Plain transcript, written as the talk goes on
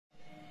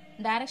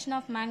direction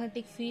of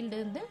magnetic field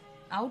வந்து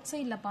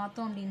outside ல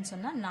பார்த்தோம் அப்படினு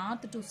சொன்னா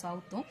north to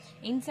south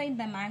inside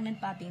the magnet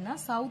பாத்தீங்கன்னா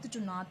south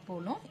to north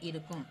போலும்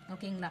இருக்கும்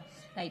ஓகேங்களா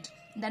right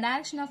the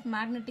direction of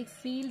magnetic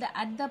field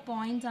at the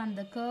points on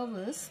the curve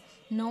is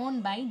known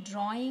by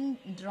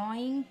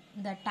drawing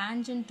the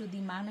tangent to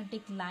the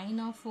magnetic line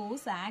of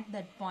force at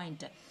that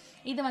point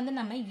இது வந்து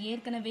நம்ம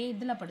ஏற்கனவே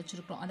இதுல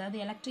படிச்சிருக்கோம் அதாவது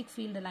எலக்ட்ரிக்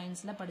ஃபீல்ட்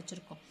லைன்ஸ்ல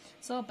படிச்சிருக்கோம்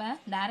சோ அப்ப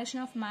direction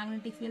of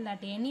magnetic field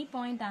at any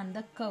point on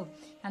the curve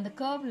அந்த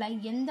கர்வ்ல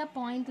எந்த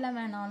பாயிண்ட்ல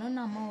வேணாலும்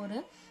நம்ம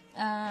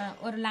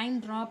ஒரு லைன்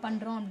டிரா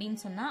பண்றோம் அப்படினு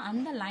சொன்னா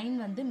அந்த லைன்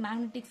வந்து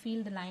magnetic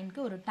field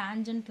லைனுக்கு ஒரு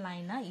tangent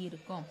லைனா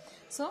இருக்கும்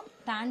so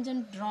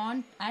tangent drawn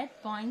at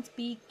points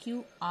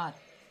PQR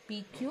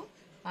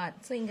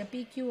so இங்க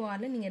PQR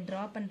ல நீங்க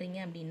டிரா பண்றீங்க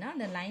அப்படினா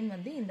அந்த லைன்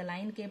வந்து இந்த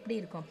லைனுக்கு எப்படி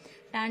இருக்கும்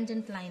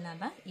tangent லைனா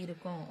தான்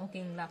இருக்கும்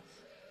ஓகேங்களா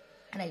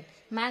right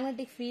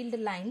magnetic field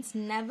lines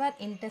never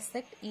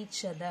intersect each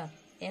other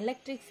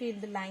electric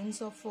field lines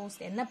of force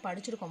என்ன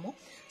படிச்சிருக்கோமோ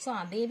சோ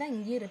அதே தான்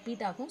இங்கே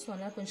ரிப்பீட் ஆகும் சோ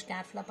அதனால கொஞ்சம்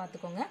கேர்ஃபுல்லா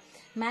பாத்துக்கோங்க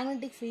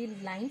magnetic field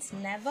lines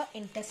never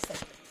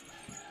intersect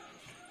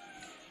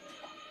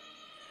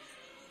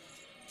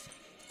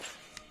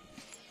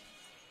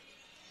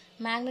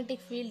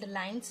magnetic field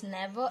lines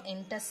never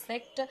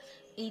intersect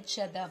each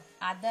other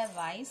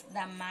otherwise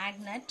the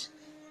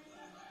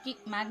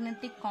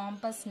magnetic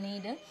compass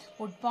needle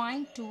would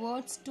point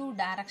towards two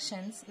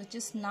directions which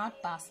is not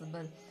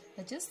possible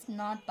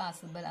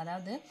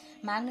அதாவது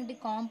magnetic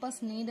compass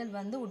needle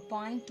வந்து would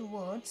point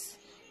towards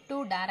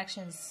two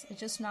directions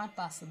which is not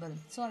possible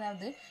so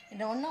அதாவது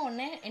இது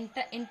ஒண்ணே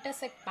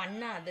intersect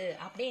பண்ணாது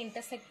அப்படியே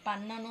intersect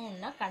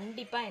பண்ணனும்னா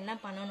கண்டிப்பா என்ன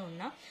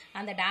பண்ணனும்னா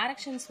அந்த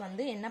directions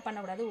வந்து என்ன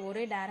பண்ணக்கூடாது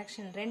ஒரே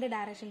direction ரெண்டு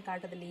direction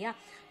காட்டுது இல்லையா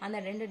அந்த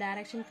ரெண்டு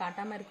direction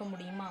காட்டாம இருக்க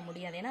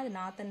முடியாது ஏன்னா அது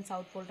north and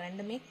south pole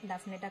ரெண்டுமே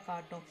டெஃபினட்டா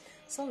காட்டும்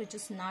so which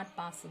is not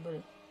possible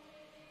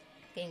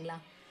ஓகேங்களா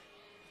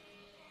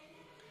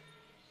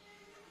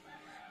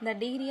the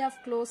degree of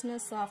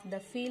closeness of the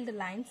field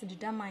lines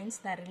determines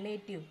the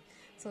relative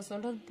so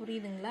சொல்றது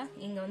புரியுதுங்களா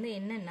இங்க வந்து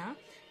என்னன்னா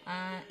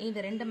இந்த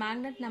ரெண்டு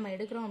மேக்னெட் நம்ம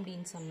எடுக்கிறோம்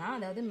அப்படினு சொன்னா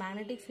அதாவது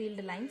magnetic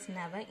field lines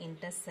never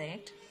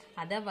intersect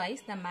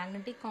otherwise the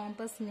magnetic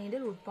compass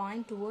needle would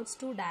point towards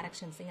two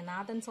directions இங்க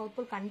north and south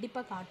pole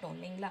கண்டிப்பா காட்டும்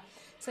இல்லீங்களா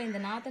சோ இந்த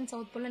north and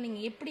south pole நீங்க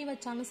எப்படி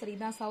வச்சாலும்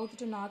சரிதான் south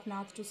to north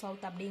north to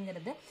south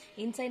அப்படிங்கிறது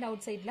inside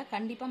outside ல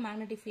கண்டிப்பா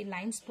magnetic field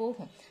lines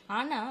போகும்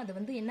ஆனா அது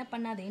வந்து என்ன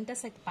பண்ணாது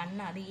intersect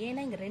பண்ணாது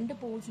ஏன்னா இங்க ரெண்டு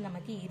poles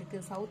நமக்கு இருக்கு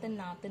south and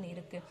north ன்னு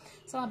இருக்கு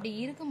சோ அப்படி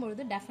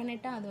இருக்கும்போது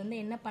டெஃபினட்டா அது வந்து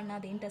என்ன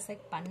பண்ணாது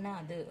intersect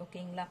பண்ணாது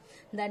ஓகேங்களா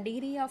the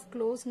degree of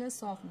closeness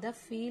of the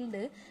field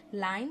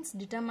lines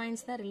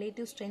determines the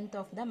relative strength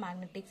of the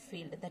magnetic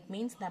field that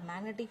means the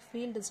magnetic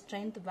field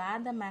strength where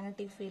the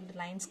magnetic field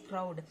lines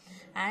crowd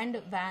and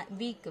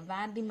weak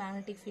where the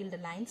magnetic field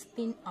lines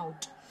thin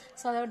out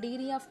so the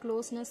degree of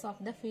closeness of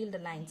the field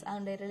lines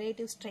and the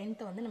relative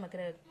strength வந்து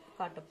நமக்கு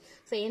காட்டும்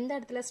so எந்த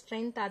இடத்துல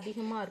strength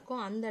அதிகமா இருக்கோ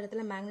அந்த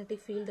இடத்துல magnetic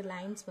field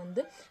lines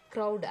வந்து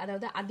crowd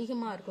அதாவது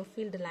அதிகமா இருக்கும்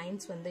field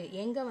lines வந்து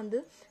எங்க வந்து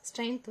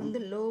strength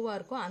வந்து லோவா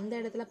இருக்கோ அந்த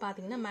இடத்துல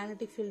பாத்தீங்கன்னா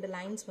magnetic field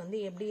lines வந்து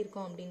எப்படி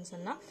இருக்கும் அப்படினு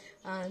சொன்னா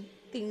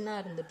தின்னா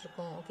இருந்துட்டு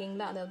இருக்கும்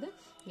ஓகேங்களா அதாவது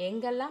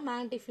எங்கெல்லாம்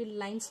magnetic field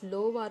lines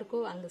லோவா இருக்கோ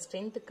அங்க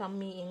strength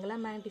கம்மி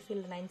எங்கெல்லாம் magnetic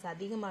field lines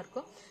அதிகமா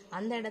இருக்கோ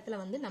அந்த இடத்துல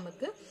வந்து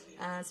நமக்கு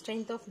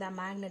strength of the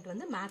magnet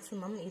வந்து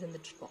maximum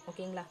இருந்துட்டு இருக்கும்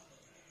ஓகேங்களா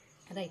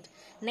right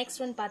next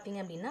one பாத்தீங்க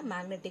அப்படினா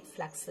magnetic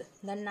flux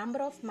the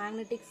number of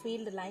magnetic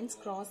field lines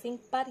crossing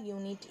per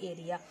unit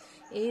area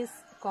is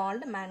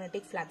called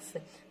magnetic flux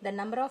the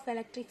number of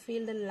electric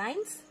field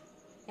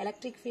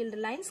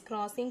lines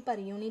crossing per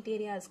unit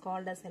area is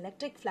called as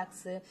electric flux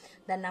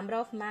the number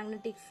of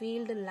magnetic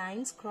field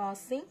lines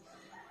crossing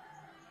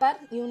per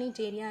unit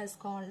area is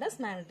called as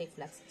magnetic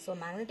flux so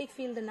magnetic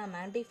field na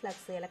magnetic flux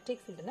electric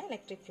field na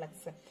electric flux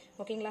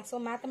okayla so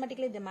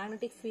mathematically the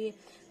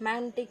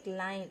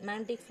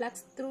magnetic flux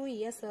through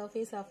a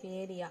surface of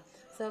area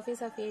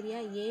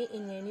A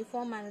in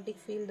uniform magnetic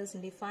field is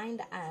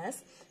defined as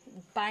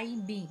pi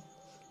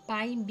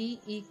b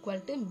equal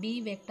to b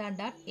vector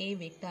dot a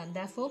vector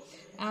therefore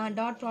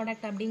dot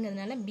product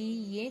அப்படிங்கிறதுனால ba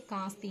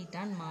cos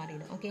theta ன்னு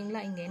மாறிடும்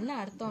ஓகேங்களா இங்க என்ன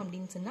அர்த்தம்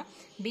அப்படினு சொன்னா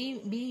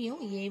b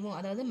யும் a வும்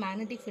அதாவது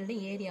magnetic field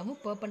ஏரியாவும்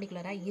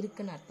பெர்பெண்டிகுலரா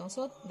இருக்குன்னு அர்த்தம்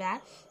so where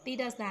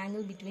theta is the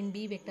angle between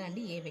b vector and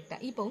a vector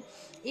இப்போ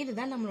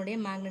இதுதான் நம்மளுடைய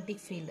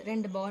magnetic field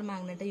ரெண்டு பால்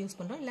மேக்னெட்டை யூஸ்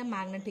பண்றோம் இல்ல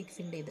magnetic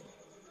field இது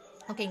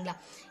ஓகேங்களா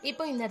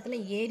இப்போ இந்த இடத்துல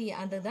ஏரியா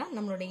அதுதான்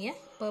நம்மளுடைய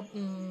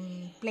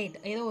பிளேட்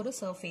ஏதோ ஒரு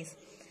சர்ஃபேஸ்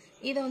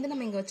இத வந்து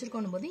நம்ம இங்க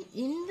வச்சிருக்கோம் போது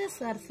இந்த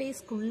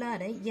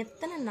சர்ஃபேஸ்க்குள்ளார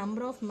எத்தனை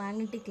நம்பர் ஆஃப்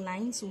magnetic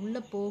lines உள்ள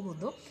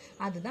போகுதோ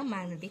அதுதான்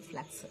magnetic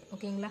flux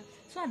ஓகேங்களா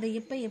சோ அது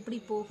எப்படி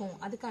போகும்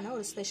அதுக்கான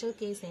ஒரு ஸ்பெஷல்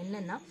கேஸ்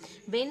என்னன்னா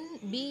when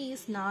b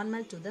is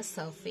normal to the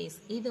surface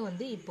இது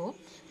வந்து இப்போ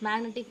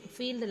magnetic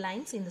field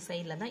lines இந்த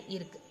சைடுல தான்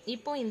இருக்கு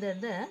இப்போ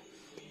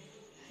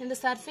இந்த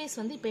சர்ஃபேஸ்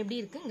வந்து இப்போ எப்படி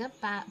இருக்குங்க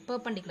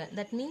பெர்பெண்டிகுலர்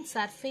தட் மீன்ஸ்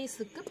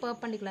சர்ஃபேஸ்க்கு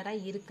பெர்பெண்டிகுலரா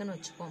இருக்குன்னு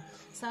வெச்சுப்போம்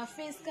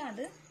சர்ஃபேஸ்க்கு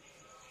அது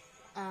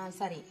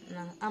சாரி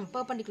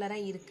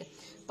பர்பண்டிகுலராக இருக்குது.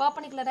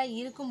 பர்பண்டிகுலராக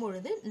இருக்கும்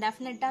பொழுது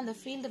டெஃபினட்டாக அந்த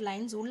ஃபீல்டு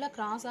லைன்ஸ் உள்ள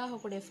கிராஸ்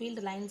ஆகக்கூடிய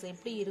ஃபீல்டு லைன்ஸ்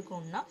எப்படி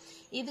இருக்கும்னா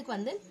இதுக்கு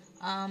வந்து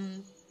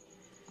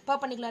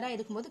பர்பண்டிகுலராக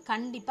இருக்கும்போது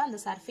கண்டிப்பாக அந்த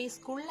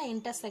சர்ஃபேஸ்க்குள்ளே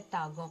இன்டர்செக்ட்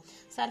ஆகும்.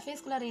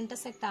 சர்ஃபேஸ்குள்ளே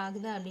இன்டர்செக்ட்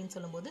ஆகுது அப்படின்னு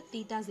சொல்லும்போது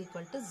theta is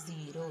equal to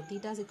 0.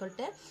 Theta is equal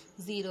to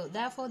 0.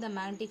 Therefore, the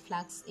magnetic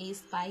flux is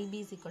pi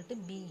b is equal to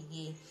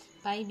BA.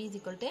 Pi b is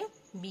equal to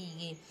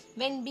BA.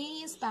 When B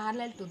is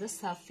parallel to the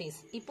surface,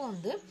 இப்போ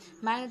வந்து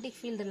magnetic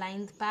field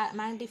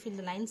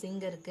lines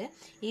இங்கே இருக்கு.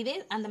 இதே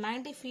அந்த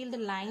magnetic field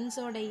lines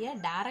உடைய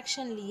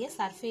டைரக்ஷன்லேயே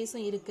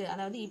சர்ஃபேஸும் இருக்கு.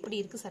 அதாவது இப்படி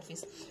இருக்கு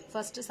சர்ஃபேஸ்.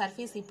 ஃபர்ஸ்ட்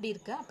சர்ஃபேஸ் இப்படி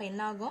இருக்கு. அப்போ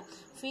என்ன ஆகும்?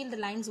 ஃபீல்டு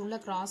லைன்ஸ் உள்ள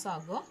கிராஸ்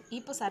ஆகும்.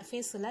 இப்போ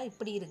சர்ஃபேஸில்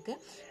இப்படி இருக்கு.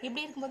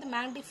 இப்படி இருக்கும்போது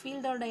magnetic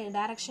ஃபீல்டோட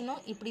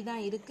டைரக்ஷனும் இப்படி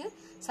தான் இருக்கு.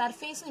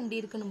 சர்ஃபேஸும்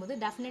இப்படி இருக்குன்னு போது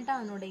டெஃபினட்டாக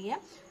அதனுடைய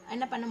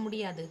என்ன பண்ண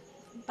முடியாது,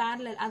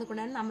 parallel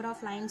அதுக்குள்ள number of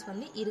lines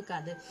வந்து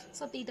இருக்காது.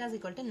 So theta is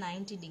equal to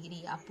 90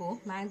 degree. அப்போ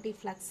magnetic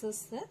fluxes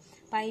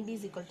pi b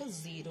is equal to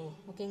 0.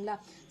 ஓகேங்களா?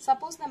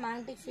 Suppose the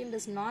magnetic field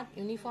is not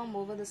uniform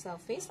over the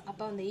surface,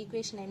 அப்போ அந்த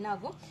ஈக்குவேஷன் என்ன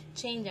ஆகும்?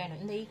 சேஞ்ச்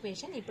ஆகிடும். இந்த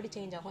ஈக்குவேஷன் இப்படி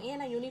சேஞ்ச் ஆகும்.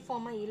 ஏன்னா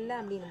யூனிஃபார்மாக இல்லை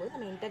அப்படின்னும் போது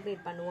நம்ம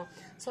இன்டகிரேட் பண்ணுவோம்.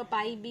 So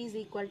pi b is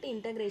equal to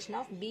integration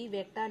of b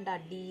vector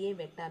dot dA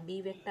vector,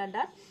 b vector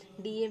dot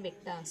dA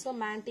vector. So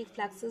magnetic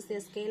flux is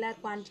a scalar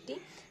quantity.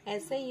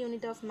 SI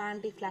unit of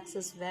magnetic flux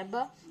is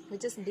Weber,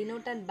 which is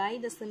denoted by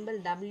the symbol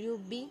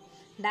WB.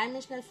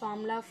 Dimensional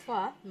formula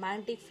for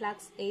magnetic flux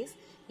is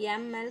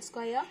ml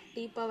square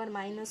t power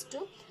minus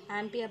 2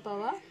 ampere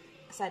power,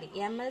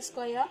 ml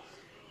square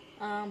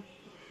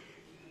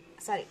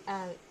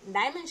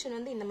dimension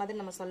வந்து இந்த மாதிரி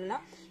நம்ம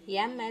சொல்லலாம்.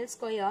 ml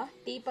square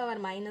t power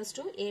minus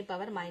 2 a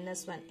power minus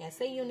 1.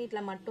 SI யூனிட்ல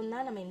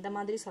மட்டும்தான் நம்ம இந்த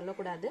மாதிரி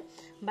சொல்லக்கூடாது.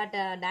 But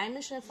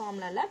dimensional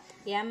ஃபார்முலால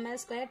ml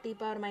square t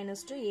power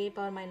minus 2 a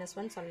power minus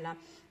 1 சொல்லலாம்.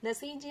 The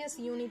CGS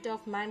unit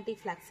of magnetic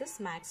flux is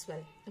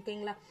Maxwell.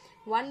 ஓகேங்களா?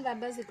 1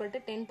 Weber is equal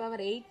to 10 power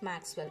 8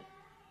 Maxwell.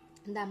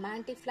 The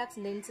magnetic flux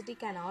density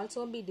can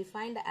also be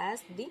defined as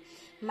the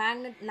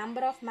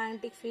number of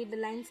magnetic field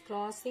lines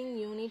crossing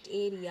unit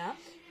area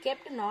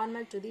kept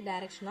normal to the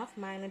direction of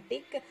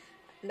magnetic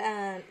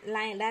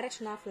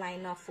direction of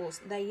line of force.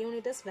 The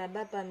unit is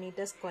Weber per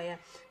meter square.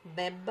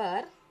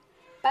 Weber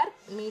per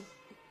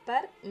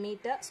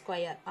meter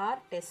square or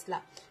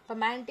Tesla. இப்போ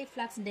magnetic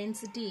flux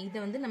density இதை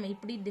வந்து நம்ம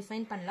இப்படி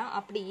define பண்ணலாம்.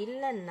 அப்படி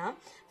இல்லைன்னா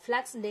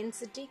flux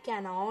density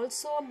can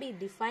also be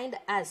defined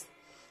as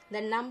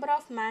the number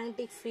of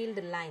magnetic field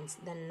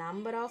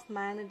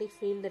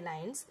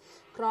lines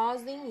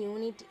crossing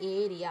unit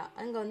area.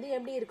 அங்கே வந்து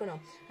எப்படி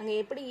இருக்கணும், அங்கே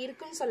எப்படி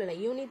இருக்குன்னு சொல்லலை,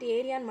 யூனிட்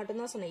ஏரியான்னு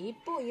மட்டும்தான் சொன்னேன்.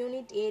 இப்போ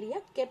unit area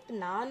kept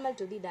normal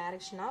to the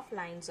direction of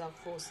lines of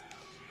force.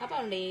 அப்போ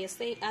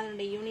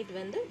அதனுடைய யூனிட்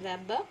வந்து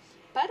weber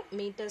per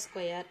metre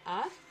square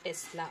R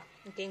Tesla.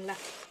 ஓகேங்களா?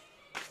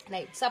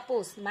 ரைட்.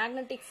 சப்போஸ்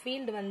மேக்னெட்டிக்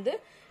ஃபீல்டு வந்து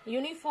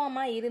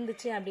யூனிஃபார்மாக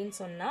இருந்துச்சு அப்படின்னு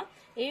சொன்னால்,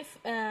 if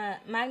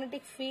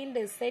magnetic field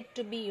is said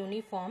to be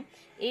uniform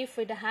if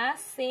it has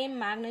same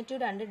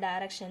magnitude and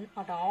direction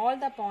at all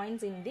the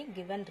points in the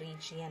given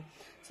region.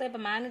 So இப்போ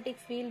magnetic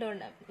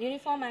ஃபீல்டோட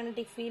uniform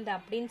magnetic field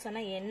அப்படின்னு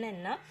சொன்னால்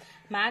என்னென்னா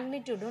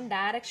மேக்னிடியூடும்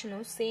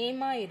டைரக்ஷனும்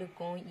சேமாக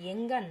இருக்கும்.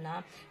 எங்கன்னா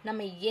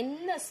நம்ம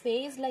எந்த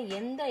ஸ்பேஸில்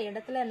எந்த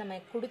இடத்துல நம்ம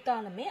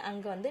கொடுத்தாலுமே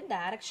அங்கே வந்து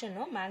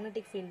டைரக்ஷனும்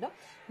மேக்னெட்டிக் ஃபீல்டும்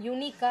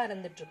யூனிக்காக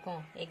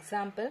இருந்துகிட்ருக்கும்.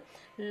 Example,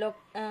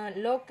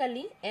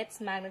 locally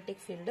எட்ஸ்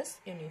magnetic field is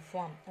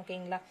uniform.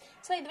 ஓகேங்களா?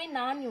 ஸோ இதுவே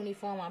நான்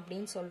யூனிஃபார்ம்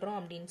அப்படின்னு சொல்கிறோம்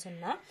அப்படின்னு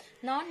சொன்னால்,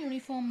 நான்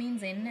யூனிஃபார்ம்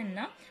மீன்ஸ்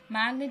என்னென்னா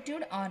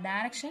magnitude R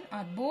direction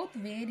are both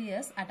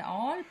various at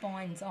all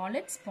points, all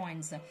it's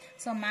points.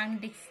 So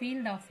magnetic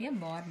field of a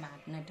bar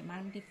magnet,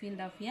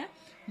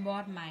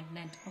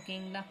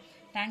 ஓகேங்களா?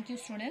 Thank you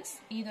students.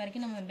 இது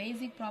வரைக்கும் நம்ம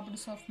பேசிக்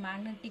ப்ராப்பர்ட்டிஸ் ஆஃப்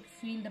மேக்னெட்டிக்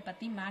ஃபீல்டை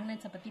பற்றி,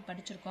 மேக்னெட்ஸை பற்றி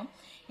படிச்சிருக்கோம்.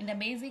 இந்த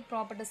பேசிக்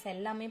ப்ராப்பர்ட்டிஸ்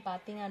எல்லாமே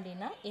பார்த்தீங்க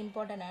அப்படின்னா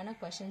இம்பார்ட்டண்டான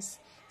கொஷின்ஸ்.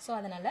 ஸோ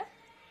அதனால்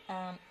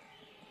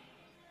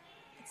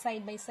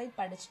சைட் பை சைட்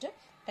படிச்சுட்டு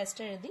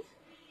டெஸ்ட் எழுதி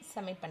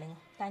சப்மிட்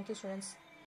பண்ணுங்கள். Thank you students.